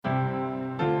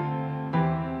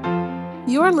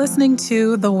You are listening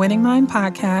to the Winning Mind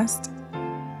Podcast.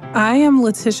 I am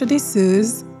Letitia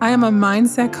D'Souza. I am a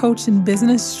mindset coach and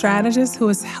business strategist who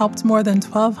has helped more than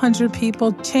 1,200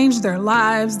 people change their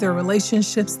lives, their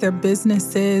relationships, their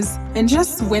businesses, and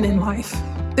just win in life.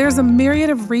 There's a myriad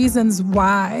of reasons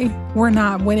why we're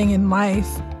not winning in life.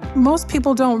 Most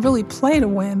people don't really play to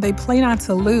win, they play not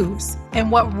to lose.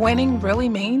 And what winning really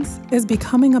means is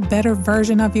becoming a better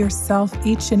version of yourself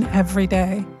each and every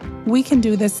day. We can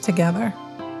do this together.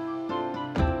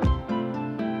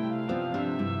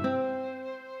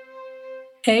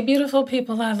 Hey, beautiful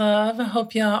people I love. I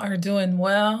hope y'all are doing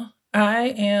well. I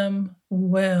am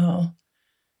well.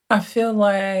 I feel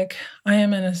like I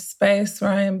am in a space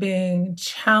where I am being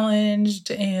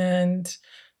challenged and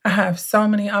I have so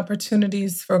many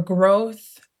opportunities for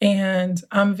growth, and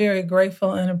I'm very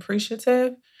grateful and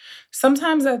appreciative.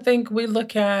 Sometimes I think we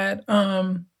look at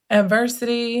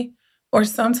adversity or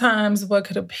sometimes what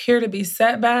could appear to be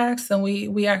setbacks, and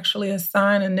we actually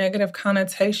assign a negative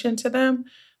connotation to them.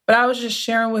 But I was just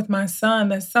sharing with my son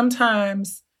that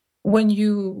sometimes when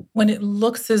it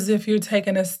looks as if you're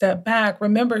taking a step back,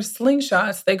 remember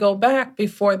slingshots, they go back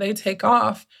before they take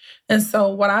off. And so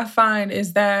what I find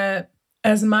is that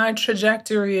as my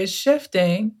trajectory is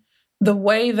shifting, the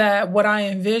way that what I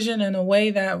envision and the way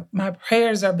that my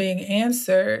prayers are being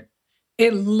answered,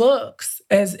 it looks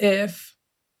as if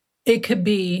it could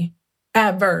be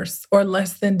adverse or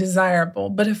less than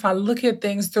desirable. But if I look at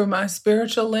things through my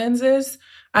spiritual lenses,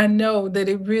 I know that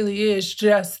it really is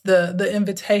just the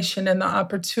invitation and the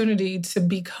opportunity to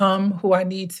become who I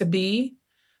need to be,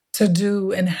 to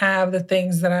do and have the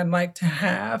things that I'd like to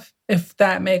have, if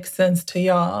that makes sense to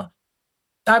y'all.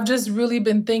 I've just really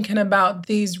been thinking about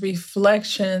these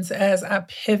reflections as I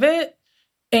pivot.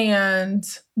 And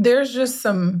there's just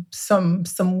some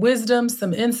wisdom,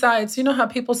 some insights. You know how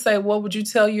people say, what would you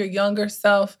tell your younger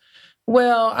self?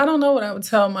 Well, I don't know what I would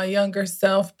tell my younger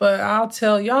self, but I'll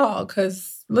tell y'all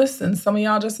because, listen, some of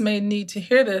y'all just may need to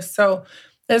hear this. So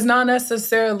it's not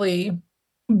necessarily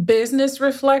business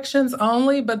reflections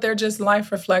only, but they're just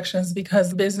life reflections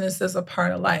because business is a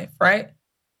part of life, right?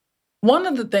 One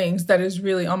of the things that is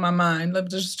really on my mind,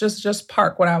 let's just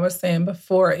park what I was saying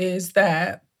before, is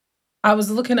that I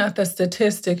was looking at the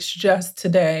statistics just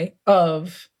today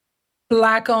of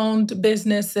Black-owned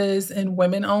businesses and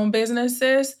women-owned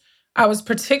businesses. I was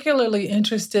particularly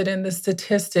interested in the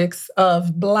statistics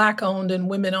of Black-owned and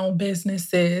women-owned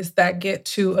businesses that get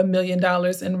to $1 million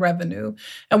in revenue.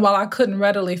 And while I couldn't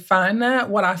readily find that,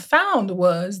 what I found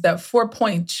was that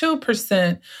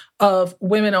 4.2% of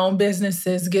women-owned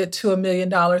businesses get to $1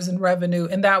 million in revenue,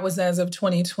 and that was as of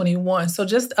 2021. So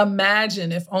just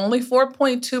imagine if only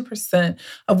 4.2%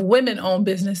 of women-owned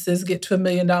businesses get to $1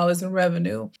 million in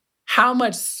revenue, how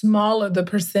much smaller the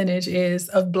percentage is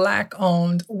of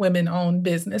Black-owned, women-owned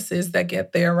businesses that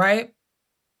get there, right?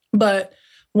 But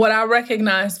what I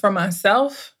recognize for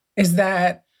myself is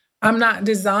that I'm not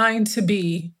designed to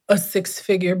be a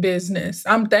six-figure business.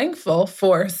 I'm thankful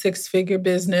for a six-figure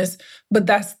business, but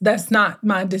that's not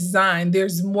my design.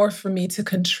 There's more for me to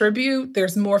contribute.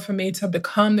 There's more for me to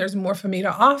become. There's more for me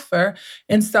to offer.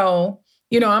 And so,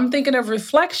 I'm thinking of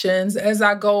reflections as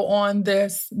I go on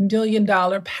this $1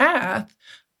 million path,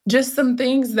 just some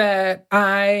things that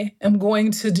I am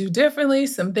going to do differently,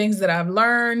 some things that I've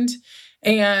learned.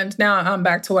 And now I'm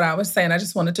back to what I was saying. I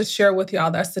just wanted to share with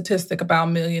y'all that statistic about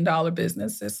 $1 million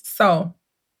businesses. So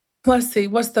let's see,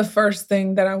 what's the first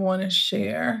thing that I want to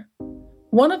share?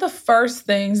 One of the first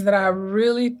things that I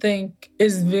really think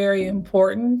is very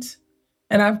important,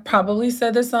 and I've probably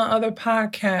said this on other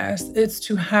podcasts, it's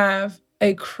to have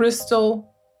a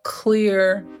crystal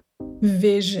clear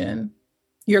vision.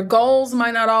 Your goals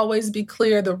might not always be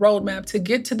clear. The roadmap to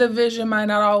get to the vision might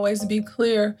not always be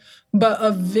clear, but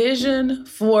a vision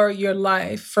for your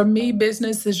life. For me,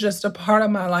 business is just a part of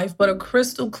my life, but a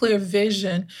crystal clear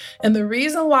vision. And the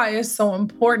reason why it's so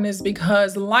important is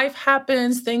because life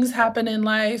happens, things happen in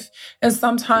life, and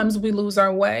sometimes we lose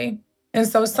our way. And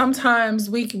so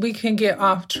sometimes we can get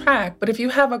off track. But if you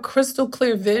have a crystal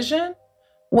clear vision,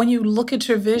 when you look at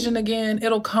your vision again,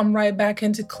 it'll come right back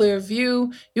into clear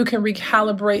view. You can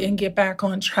recalibrate and get back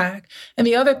on track. And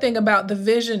the other thing about the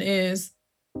vision is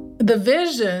the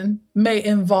vision may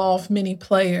involve many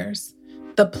players.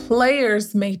 The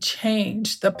players may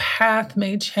change, the path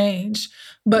may change,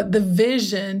 but the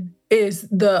vision is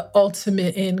the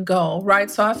ultimate end goal,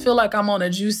 right? So I feel like I'm on a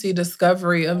juicy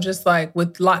discovery of just like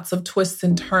with lots of twists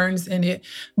and turns in it.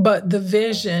 But the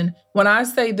vision, when I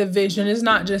say the vision, is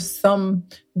not just some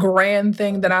grand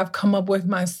thing that I've come up with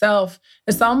myself.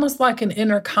 It's almost like an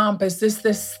inner compass. It's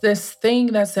this thing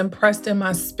that's impressed in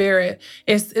my spirit.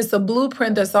 It's a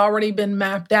blueprint that's already been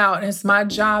mapped out. And it's my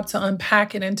job to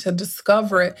unpack it and to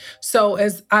discover it. So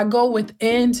as I go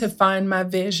within to find my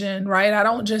vision, right? I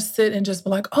don't just sit and just be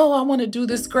like, oh, I want to do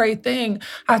this great thing.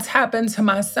 I tap into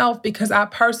myself because I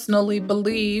personally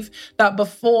believe that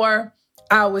before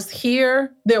I was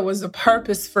here, there was a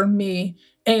purpose for me.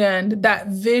 And that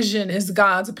vision is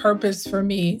God's purpose for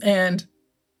me. And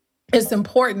it's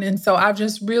important. And so I've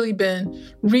just really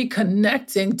been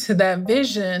reconnecting to that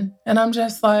vision. And I'm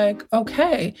just like,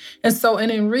 okay. And so,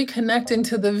 and in reconnecting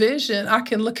to the vision, I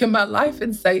can look at my life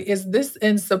and say, is this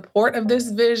in support of this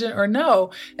vision or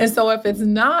no? And so if it's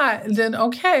not, then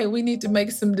okay, we need to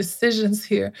make some decisions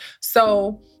here.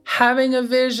 So having a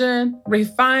vision,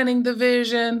 refining the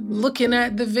vision, looking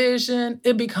at the vision,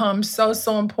 it becomes so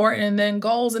important. And then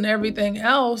goals and everything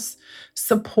else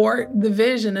support the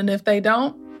vision. And if they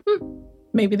don't,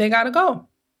 maybe they got to go.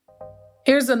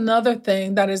 Here's another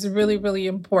thing that is really, really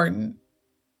important.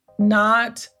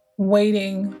 Not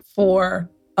waiting for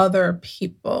other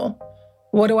people.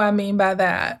 What do I mean by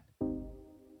that?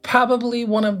 Probably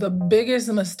one of the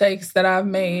biggest mistakes that I've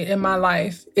made in my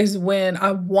life is when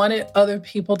I wanted other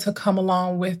people to come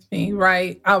along with me,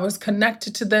 right? I was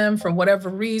connected to them for whatever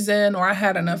reason, or I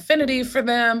had an affinity for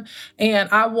them, and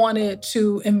I wanted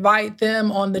to invite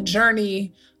them on the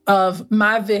journey of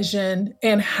my vision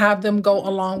and have them go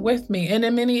along with me. And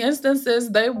in many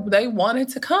instances, they wanted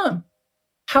to come.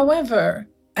 However,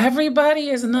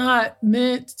 everybody is not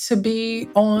meant to be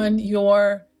on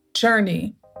your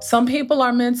journey. Some people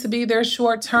are meant to be there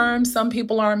short term. Some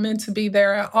people aren't meant to be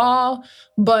there at all.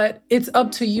 But it's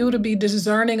up to you to be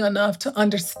discerning enough to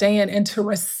understand and to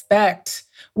respect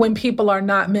when people are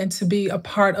not meant to be a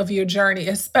part of your journey,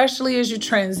 especially as you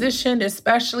transition,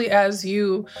 especially as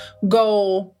you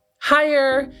go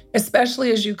higher,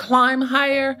 especially as you climb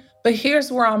higher. But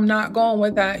here's where I'm not going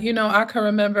with that. You know, I can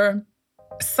remember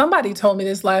somebody told me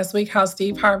this last week, how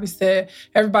Steve Harvey said,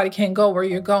 everybody can't go where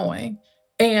you're going.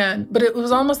 But it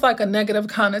was almost like a negative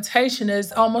connotation.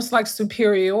 It's almost like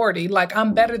superiority. Like,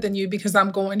 I'm better than you because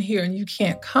I'm going here and you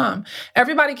can't come.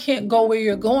 Everybody can't go where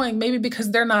you're going, maybe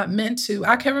because they're not meant to.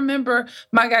 I can remember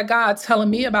my guy God telling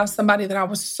me about somebody that I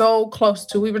was so close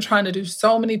to. We were trying to do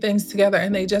so many things together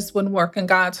and they just wouldn't work. And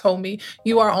God told me,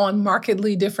 you are on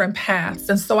markedly different paths.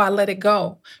 And so I let it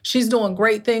go. She's doing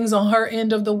great things on her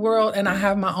end of the world and I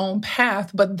have my own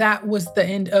path, but that was the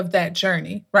end of that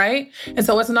journey, right? And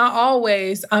so it's not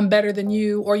always I'm better than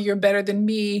you or you're better than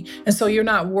me. And so you're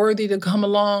not worthy to come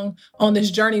along on this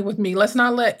journey with me. Let's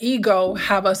not let ego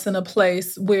have us in a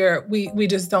place where we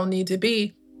just don't need to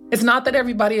be. It's not that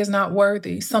everybody is not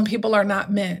worthy. Some people are not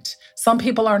meant. Some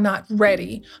people are not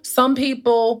ready. Some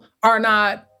people are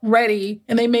not ready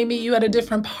and they may meet you at a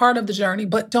different part of the journey,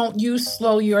 but don't you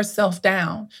slow yourself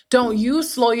down. Don't you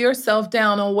slow yourself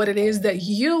down on what it is that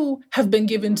you have been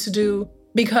given to do,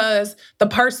 because the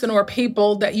person or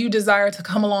people that you desire to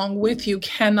come along with you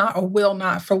cannot or will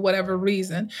not for whatever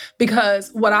reason.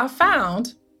 Because what I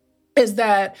found is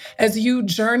that as you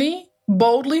journey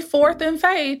boldly forth in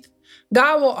faith,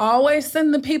 God will always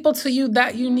send the people to you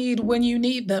that you need when you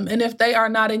need them. And if they are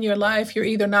not in your life, you're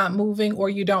either not moving or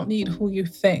you don't need who you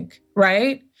think,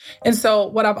 right? And so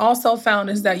what I've also found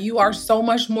is that you are so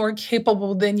much more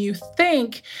capable than you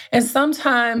think. And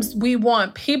sometimes we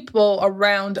want people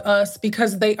around us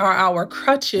because they are our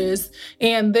crutches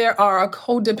and they are a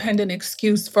codependent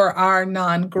excuse for our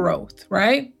non-growth,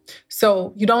 right?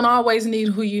 So you don't always need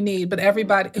who you need, but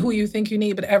everybody who you think you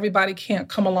need, but everybody can't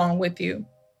come along with you.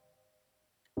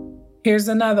 Here's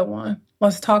another one.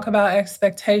 Let's talk about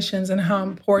expectations and how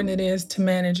important it is to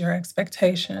manage your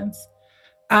expectations.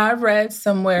 I read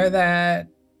somewhere that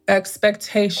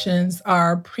expectations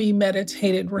are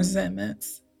premeditated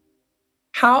resentments.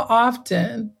 How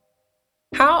often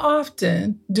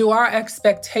do our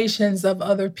expectations of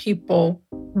other people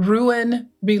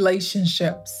ruin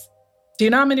relationships? Do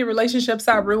you know how many relationships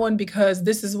I ruined because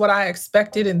this is what I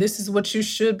expected and this is what you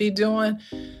should be doing?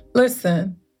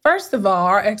 Listen. First of all,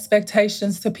 our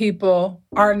expectations to people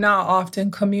are not often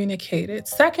communicated.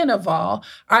 Second of all,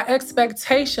 our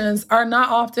expectations are not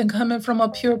often coming from a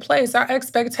pure place. Our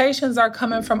expectations are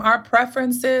coming from our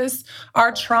preferences,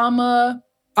 our trauma,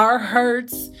 our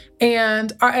hurts,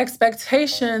 and our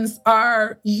expectations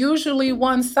are usually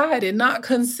one-sided, not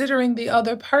considering the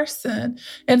other person.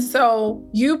 And so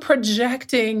you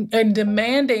projecting and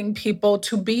demanding people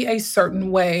to be a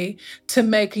certain way to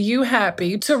make you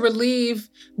happy, to relieve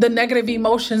the negative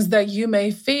emotions that you may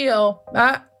feel,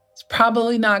 it's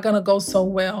probably not going to go so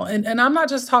well. And I'm not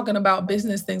just talking about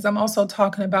business things, I'm also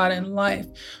talking about in life.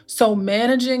 So,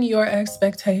 managing your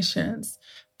expectations.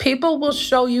 People will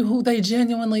show you who they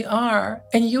genuinely are,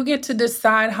 and you get to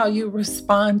decide how you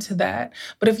respond to that.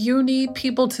 But if you need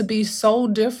people to be so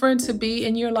different to be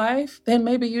in your life, then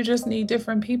maybe you just need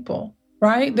different people,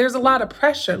 right? There's a lot of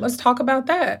pressure. Let's talk about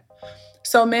that.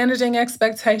 So managing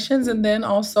expectations, and then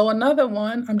also another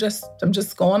one, I'm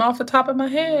just going off the top of my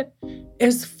head,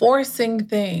 is forcing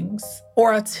things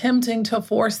or attempting to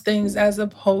force things as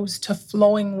opposed to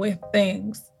flowing with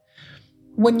things.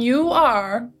 When you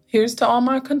are, here's to all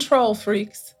my control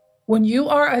freaks, when you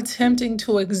are attempting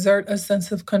to exert a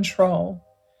sense of control,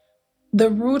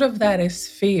 the root of that is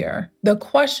fear. The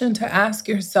question to ask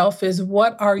yourself is,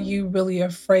 what are you really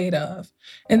afraid of?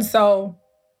 And so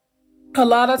a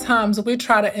lot of times we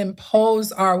try to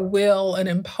impose our will and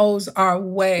impose our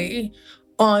way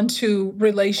onto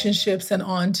relationships and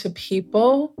onto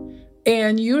people.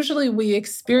 And usually we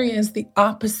experience the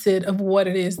opposite of what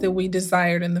it is that we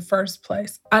desired in the first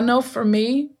place. I know for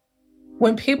me,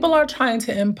 when people are trying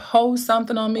to impose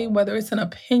something on me, whether it's an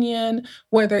opinion,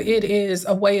 whether it is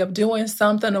a way of doing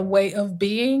something, a way of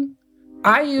being,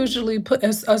 I usually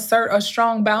assert a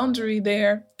strong boundary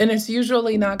there, and it's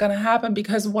usually not going to happen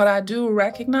because what I do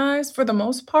recognize for the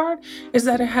most part is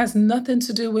that it has nothing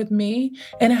to do with me,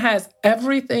 and it has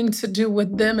everything to do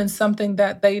with them and something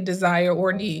that they desire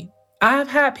or need. I've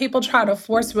had people try to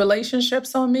force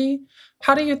relationships on me.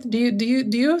 How do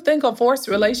you think a forced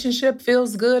relationship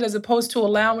feels good as opposed to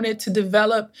allowing it to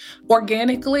develop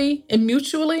organically and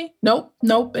mutually? Nope,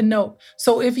 nope, and nope.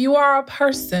 So if you are a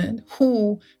person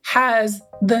who has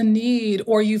the need,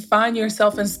 or you find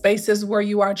yourself in spaces where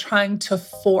you are trying to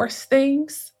force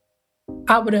things,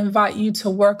 I would invite you to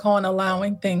work on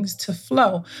allowing things to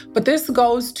flow. But this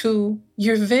goes to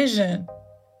your vision.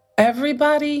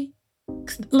 Everybody,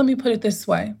 let me put it this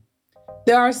way.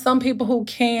 There are some people who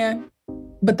can,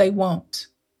 but they won't.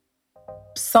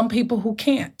 Some people who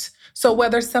can't. So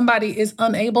whether somebody is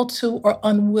unable to or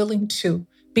unwilling to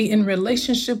be in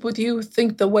relationship with you,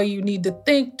 think the way you need to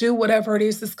think, do whatever it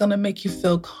is that's going to make you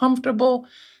feel comfortable,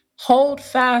 hold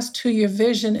fast to your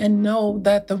vision and know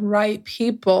that the right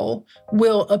people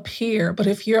will appear. But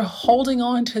if you're holding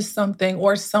on to something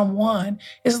or someone,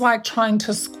 it's like trying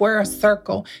to square a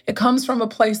circle. It comes from a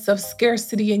place of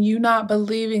scarcity and you not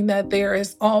believing that there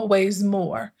is always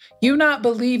more. You not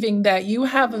believing that you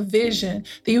have a vision,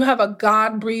 that you have a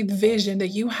God-breathed vision, that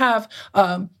you have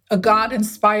a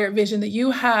God-inspired vision, that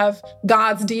you have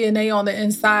God's DNA on the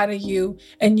inside of you,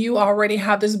 and you already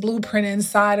have this blueprint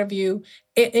inside of you,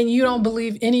 and you don't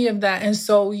believe any of that. And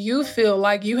so you feel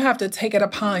like you have to take it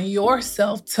upon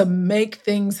yourself to make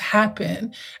things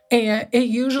happen. And it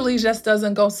usually just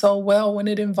doesn't go so well when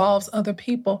it involves other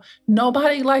people.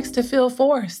 Nobody likes to feel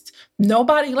forced.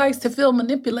 Nobody likes to feel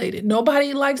manipulated.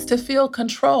 Nobody likes to feel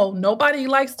control. Nobody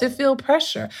likes to feel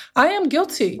pressure. I am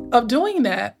guilty of doing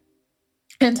that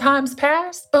in times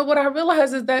past, but what I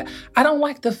realize is that I don't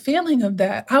like the feeling of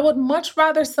that. I would much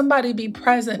rather somebody be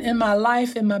present in my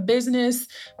life, in my business,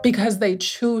 because they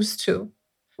choose to,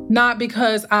 not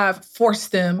because I've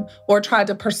forced them or tried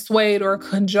to persuade or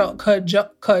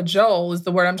cajole is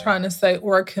the word I'm trying to say,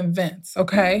 or convince,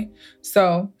 okay?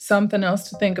 So something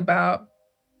else to think about.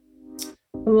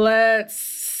 Let's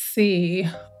see.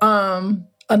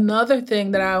 Another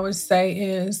thing that I would say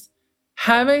is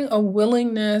having a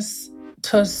willingness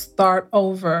to start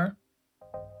over,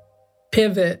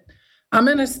 pivot. I'm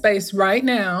in a space right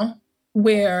now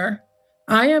where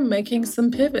I am making some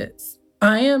pivots.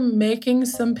 I am making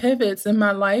some pivots in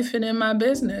my life and in my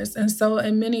business. And so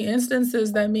in many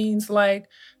instances, that means like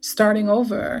starting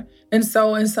over. And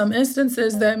so in some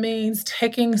instances, that means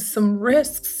taking some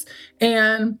risks.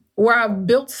 And where I've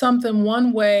built something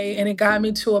one way and it got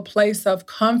me to a place of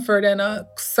comfort and a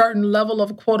certain level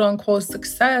of quote unquote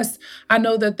success, I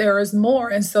know that there is more.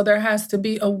 And so there has to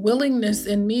be a willingness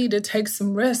in me to take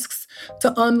some risks,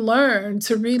 to unlearn,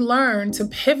 to relearn, to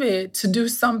pivot, to do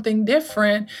something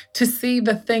different, to see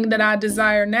the thing that I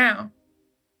desire now.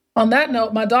 On that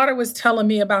note, my daughter was telling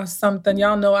me about something.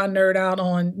 Y'all know I nerd out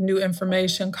on new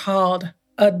information called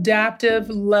adaptive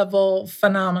level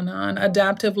phenomenon.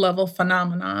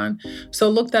 So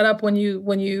look that up when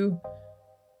you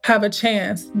have a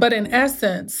chance. But in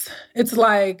essence, it's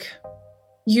like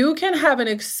you can have an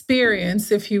experience,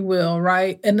 if you will,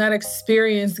 right? And that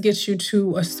experience gets you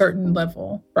to a certain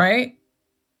level, right?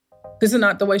 This is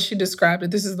not the way she described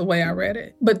it. This is the way I read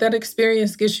it. But that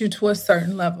experience gets you to a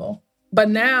certain level. But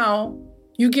now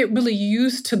you get really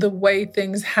used to the way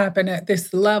things happen at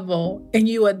this level and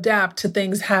you adapt to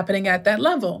things happening at that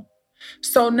level.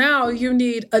 So now you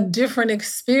need a different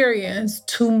experience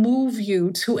to move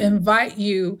you, to invite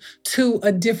you to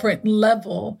a different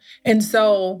level. And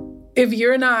so if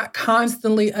you're not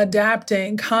constantly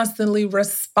adapting, constantly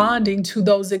responding to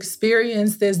those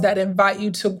experiences that invite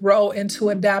you to grow and to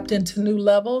adapt into new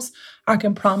levels, I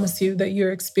can promise you that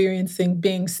you're experiencing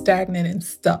being stagnant and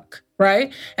stuck.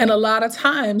 Right. And a lot of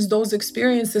times those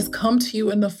experiences come to you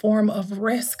in the form of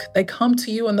risk. They come to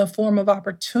you in the form of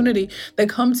opportunity. They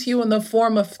come to you in the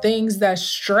form of things that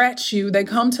stretch you. They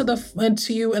come to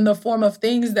you in the form of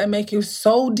things that make you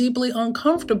so deeply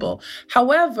uncomfortable.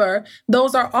 However,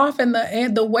 those are often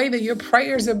the way that your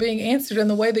prayers are being answered and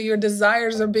the way that your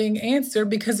desires are being answered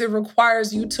because it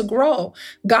requires you to grow.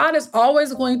 God is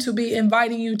always going to be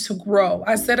inviting you to grow.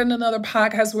 I said in another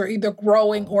podcast, we're either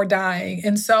growing or dying.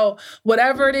 And so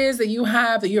whatever it is that you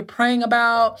have, that you're praying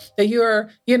about, that you're,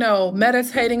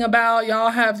 meditating about,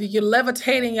 you're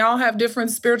levitating, y'all have different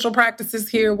spiritual practices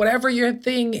here. Whatever your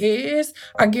thing is,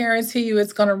 I guarantee you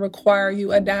it's going to require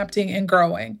you adapting and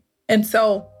growing. And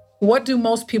so what do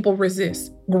most people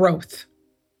resist? Growth.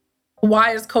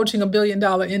 Why is coaching $1 billion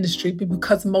industry?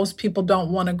 Because most people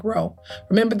don't want to grow.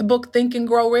 Remember the book, Think and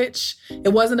Grow Rich?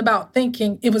 It wasn't about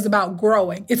thinking, it was about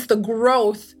growing. It's the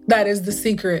growth that is the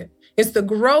secret. It's the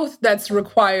growth that's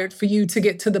required for you to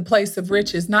get to the place of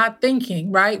riches, not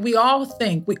thinking, right? We all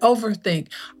think, we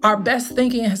overthink. Our best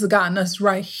thinking has gotten us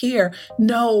right here.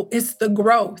 No, it's the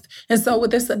growth. And so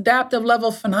with this adaptive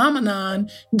level phenomenon,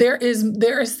 there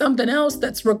is something else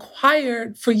that's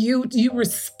required for you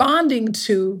responding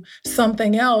to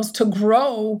something else to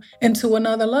grow into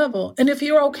another level. And if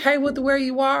you're okay with where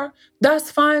you are,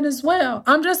 that's fine as well.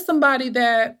 I'm just somebody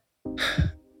that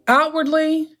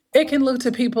outwardly, it can look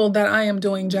to people that I am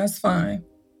doing just fine.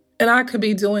 And I could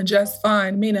be doing just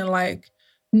fine, meaning like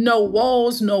no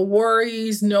woes, no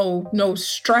worries, no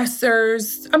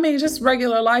stressors. I mean, just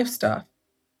regular life stuff.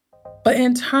 But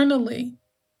internally,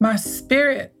 my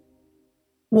spirit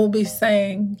will be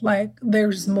saying like,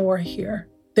 there's more here.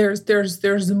 There's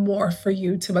more for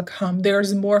you to become.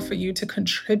 There's more for you to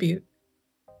contribute.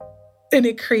 And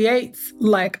it creates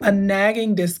like a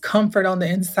nagging discomfort on the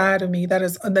inside of me that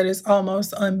is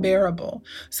almost unbearable.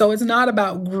 So it's not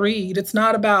about greed. It's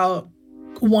not about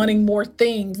wanting more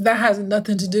things. That has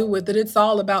nothing to do with it. It's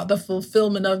all about the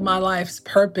fulfillment of my life's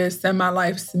purpose and my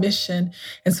life's mission.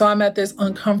 And so I'm at this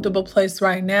uncomfortable place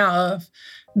right now of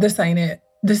this ain't it.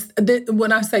 This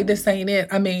when I say this ain't it,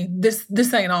 I mean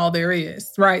this ain't all there is,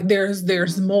 right?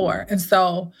 There's more. And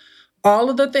so all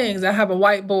of the things, I have a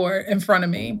whiteboard in front of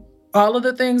me. All of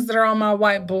the things that are on my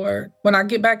whiteboard, when I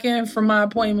get back in from my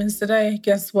appointments today,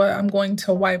 guess what? I'm going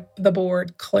to wipe the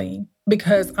board clean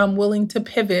because I'm willing to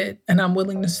pivot and I'm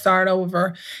willing to start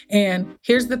over. And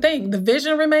here's the thing, the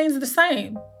vision remains the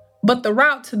same, but the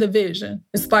route to the vision,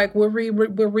 it's like we're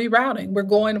rerouting. We're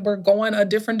going a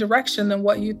different direction than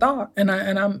what you thought. And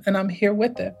I'm here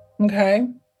with it. Okay.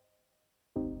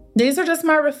 These are just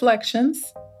my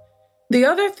reflections. The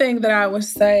other thing that I would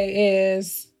say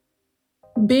is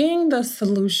being the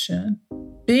solution.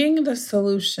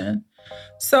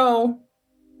 So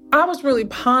I was really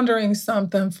pondering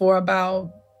something for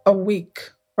about a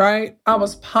week, right? I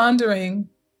was pondering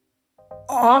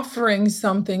offering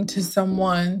something to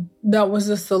someone that was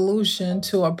a solution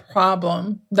to a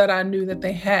problem that I knew that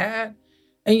they had.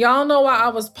 And y'all know why I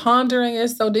was pondering it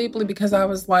so deeply, because I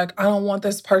was like, I don't want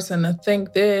this person to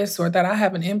think this, or that I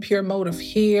have an impure motive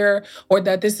here, or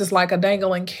that this is like a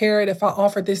dangling carrot if I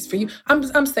offer this for you.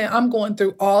 I'm saying I'm going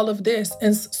through all of this.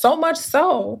 And so much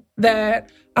so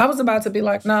that I was about to be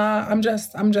like, nah, I'm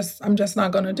just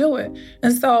not going to do it.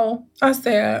 And so I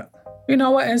said, you know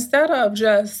what, instead of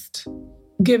just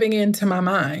giving in to my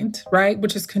mind, right,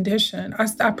 which is conditioned,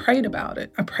 I prayed about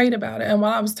it. And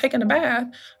while I was taking a bath,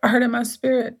 I heard in my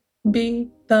spirit, be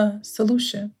the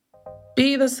solution.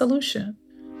 Be the solution.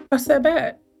 I said,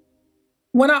 bet.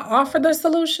 When I offer the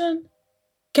solution,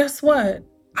 guess what?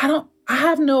 I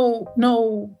have no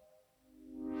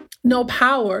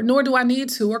power, nor do I need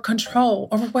to, or control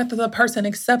over whether the person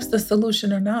accepts the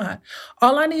solution or not.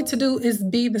 All I need to do is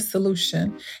be the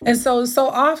solution. And so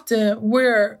often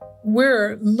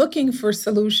we're looking for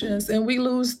solutions and we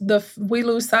lose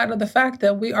sight of the fact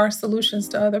that we are solutions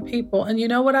to other people. And you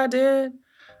know what I did?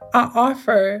 I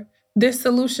offered this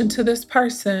solution to this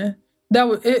person.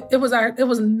 It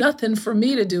was nothing for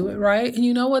me to do it, right? And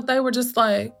you know what? They were just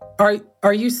like,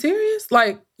 are you serious?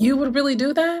 Like, you would really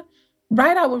do that?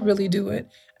 Right, I would really do it.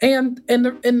 And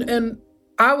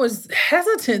I was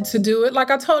hesitant to do it,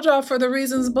 like I told y'all, for the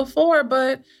reasons before,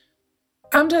 but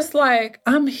I'm just like,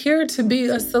 I'm here to be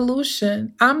a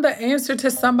solution. I'm the answer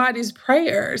to somebody's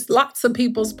prayers, lots of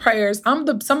people's prayers.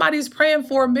 Somebody's praying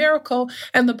for a miracle,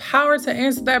 and the power to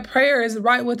answer that prayer is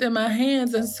right within my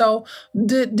hands. And so,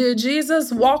 did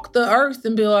Jesus walk the earth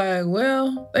and be like,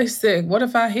 well, they sick. What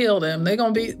if I heal them? They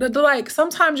gonna be they're like.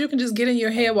 Sometimes you can just get in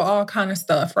your head with all kind of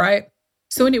stuff, right?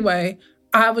 So anyway,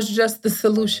 I was just the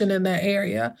solution in that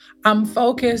area. I'm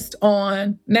focused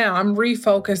on now, I'm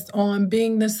refocused on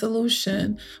being the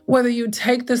solution. Whether you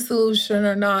take the solution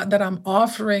or not that I'm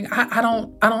offering, I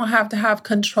don't have to have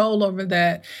control over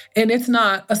that. And it's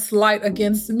not a slight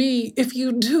against me if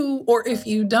you do or if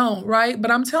you don't, right?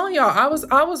 But I'm telling y'all, I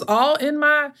was all in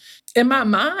my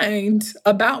mind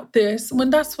about this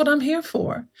when that's what I'm here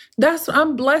for.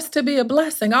 I'm blessed to be a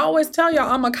blessing. I always tell y'all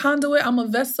I'm a conduit, I'm a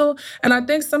vessel. And I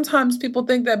think sometimes people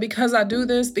think that because I do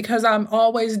this, because I'm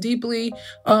always deeply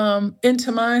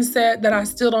into mindset, that I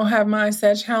still don't have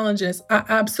mindset challenges. I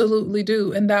absolutely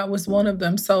do. And that was one of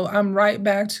them. So I'm right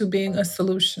back to being a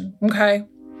solution. Okay.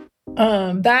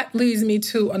 That leads me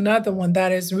to another one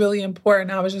that is really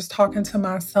important. I was just talking to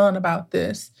my son about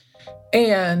this.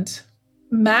 And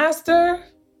master,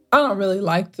 I don't really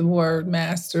like the word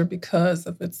master because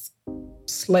of its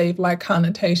slave-like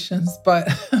connotations, but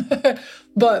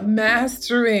but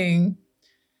mastering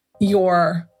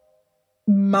your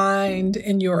mind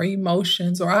and your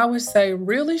emotions, or I would say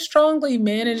really strongly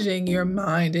managing your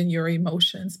mind and your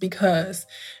emotions, because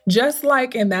just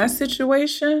like in that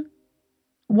situation,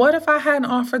 what if I hadn't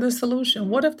offered the solution?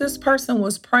 What if this person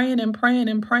was praying and praying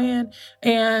and praying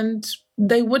and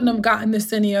they wouldn't have gotten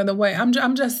this any other way? I'm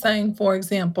just saying, for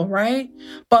example, right?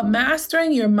 But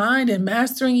mastering your mind and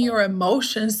mastering your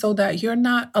emotions so that you're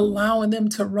not allowing them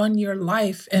to run your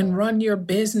life and run your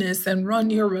business and run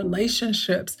your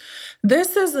relationships.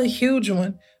 This is a huge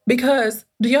one, because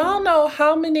do y'all know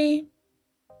how many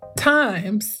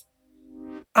times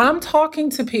I'm talking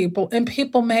to people and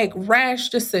people make rash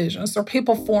decisions, or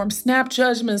people form snap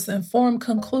judgments and form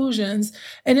conclusions,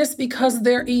 and it's because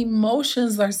their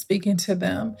emotions are speaking to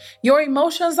them. Your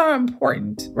emotions are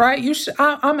important, right?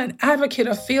 I'm an advocate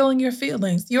of feeling your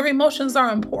feelings. Your emotions are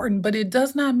important, but it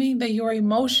does not mean that your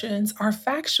emotions are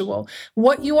factual.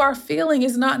 What you are feeling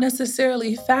is not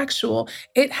necessarily factual.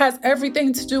 It has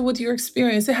everything to do with your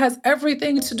experience. It has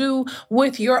everything to do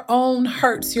with your own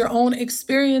hurts, your own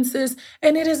experiences,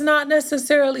 and it is not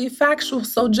necessarily factual.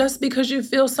 So just because you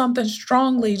feel something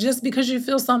strongly, just because you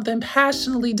feel something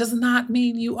passionately, does not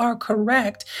mean you are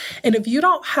correct. And if you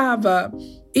don't have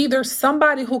either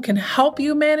somebody who can help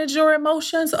you manage your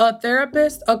emotions, a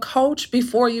therapist, a coach,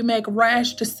 before you make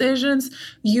rash decisions,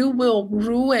 you will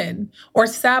ruin or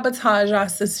sabotage, I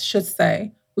should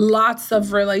say, lots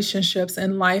of relationships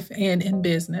in life and in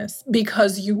business,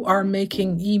 because you are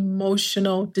making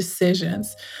emotional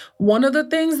decisions. One of the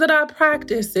things that I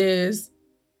practice is,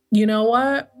 you know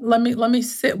what? Let me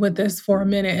sit with this for a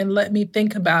minute and let me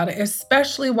think about it,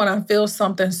 especially when I feel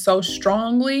something so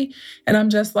strongly and I'm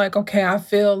just like, okay, I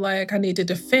feel like I need to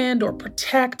defend or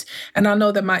protect, and I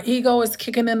know that my ego is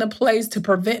kicking into place to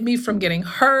prevent me from getting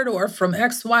hurt or from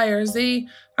X, Y, or Z.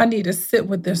 I need to sit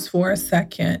with this for a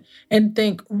second and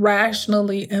think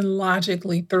rationally and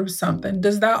logically through something.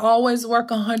 Does that always work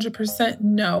 100%?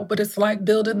 No, but it's like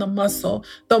building the muscle.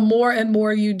 The more and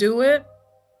more you do it,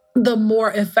 the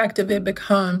more effective it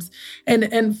becomes.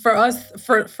 And for us,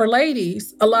 for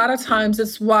ladies, a lot of times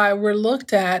it's why we're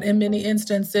looked at in many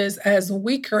instances as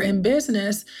weaker in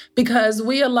business, because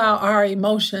we allow our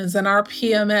emotions and our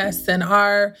PMS and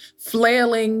our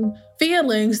flailing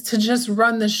feelings to just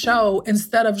run the show,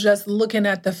 instead of just looking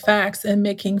at the facts and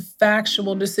making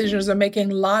factual decisions or making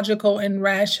logical and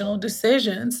rational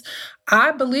decisions.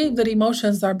 I believe that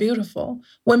emotions are beautiful.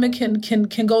 Women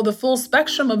can go the full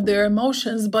spectrum of their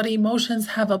emotions, but emotions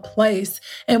have a place.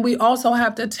 And we also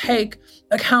have to take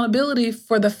accountability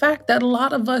for the fact that a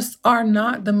lot of us are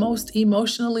not the most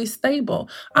emotionally stable.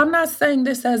 I'm not saying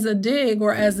this as a dig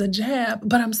or as a jab,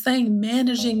 but I'm saying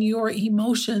managing your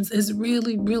emotions is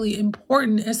really, really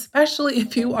important, especially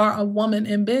if you are a woman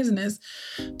in business.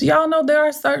 Do y'all know there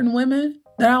are certain women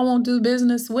that I won't do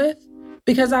business with,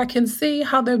 because I can see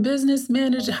how their business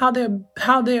managed, how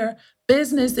their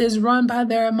business is run by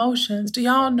their emotions. Do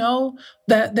y'all know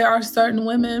that there are certain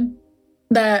women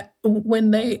that when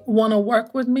they want to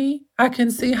work with me, I can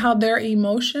see how their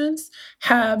emotions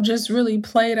have just really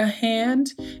played a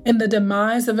hand in the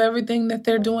demise of everything that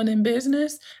they're doing in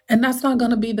business. And that's not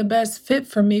going to be the best fit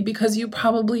for me, because you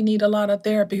probably need a lot of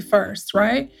therapy first,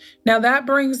 right? Now, that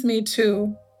brings me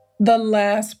to the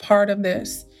last part of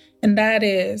this, and that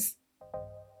is,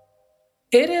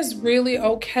 it is really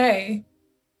okay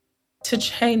to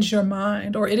change your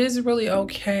mind, or it is really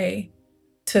okay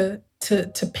to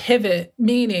pivot.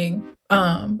 Meaning,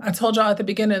 I told y'all at the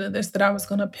beginning of this that I was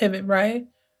going to pivot, right?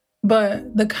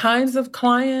 But the kinds of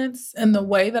clients and the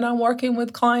way that I'm working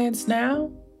with clients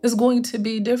now is going to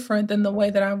be different than the way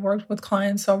that I've worked with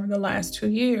clients over the last 2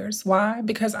 years. Why?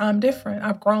 Because I'm different.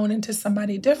 I've grown into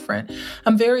somebody different.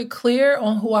 I'm very clear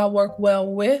on who I work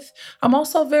well with. I'm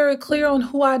also very clear on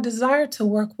who I desire to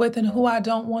work with and who I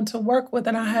don't want to work with.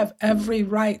 And I have every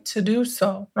right to do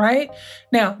so, right?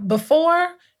 Now, before,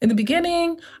 in the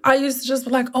beginning, I used to just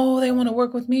be like, oh, they want to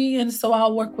work with me, and so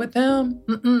I'll work with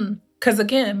them. Because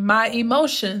again, my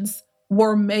emotions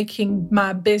were making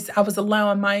my business, I was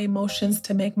allowing my emotions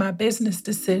to make my business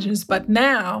decisions. But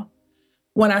now,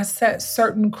 when I set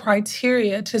certain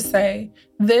criteria to say,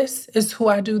 this is who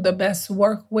I do the best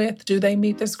work with, do they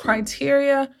meet this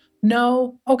criteria?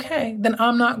 No, okay, then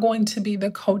I'm not going to be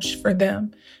the coach for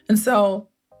them. And so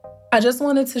I just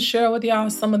wanted to share with y'all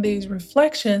some of these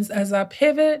reflections as I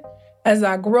pivot, as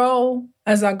I grow,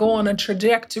 as I go on a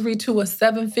trajectory to a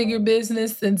 7-figure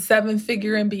business and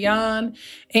 7-figure and beyond.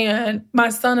 And my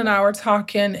son and I were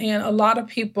talking, and a lot of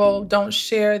people don't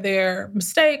share their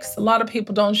mistakes. A lot of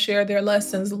people don't share their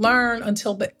lessons learned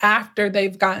until after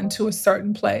they've gotten to a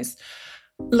certain place.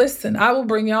 Listen, I will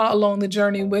bring y'all along the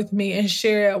journey with me and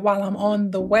share it while I'm on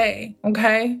the way,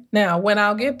 okay? Now, when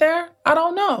I'll get there, I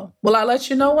don't know. Will I let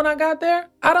you know when I got there?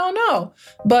 I don't know.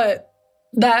 But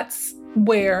that's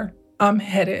where I'm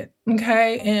headed,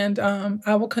 okay? And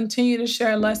I will continue to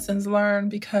share lessons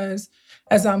learned, because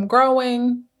as I'm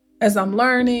growing, as I'm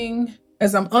learning,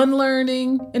 as I'm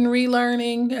unlearning and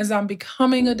relearning, as I'm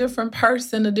becoming a different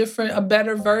person, a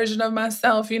better version of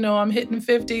myself. I'm hitting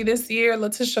 50 this year.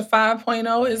 Letitia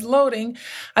 5.0 is loading.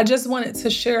 I just wanted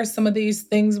to share some of these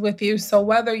things with you. So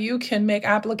whether you can make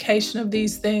application of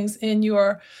these things in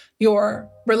your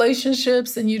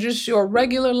relationships and your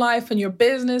regular life and your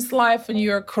business life and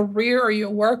your career or your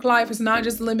work life, is not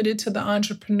just limited to the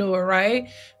entrepreneur,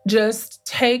 right? Just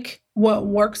take what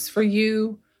works for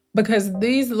you. Because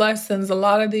a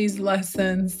lot of these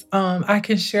lessons, I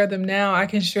can share them now. I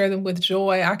can share them with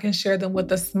joy. I can share them with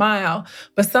a smile.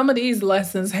 But some of these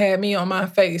lessons had me on my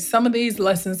face. Some of these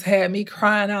lessons had me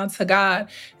crying out to God.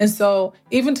 And so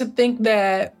even to think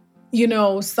that,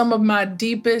 some of my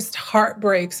deepest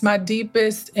heartbreaks, my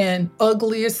deepest and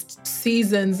ugliest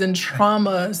seasons and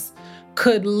traumas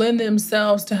could lend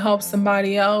themselves to help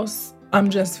somebody else, I'm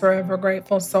just forever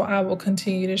grateful. So I will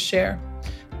continue to share.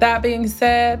 That being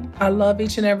said, I love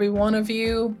each and every one of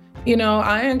you.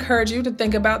 I encourage you to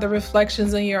think about the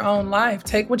reflections in your own life.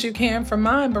 Take what you can from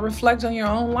mine, but reflect on your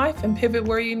own life and pivot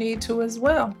where you need to as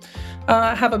well.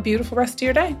 Have a beautiful rest of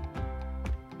your day.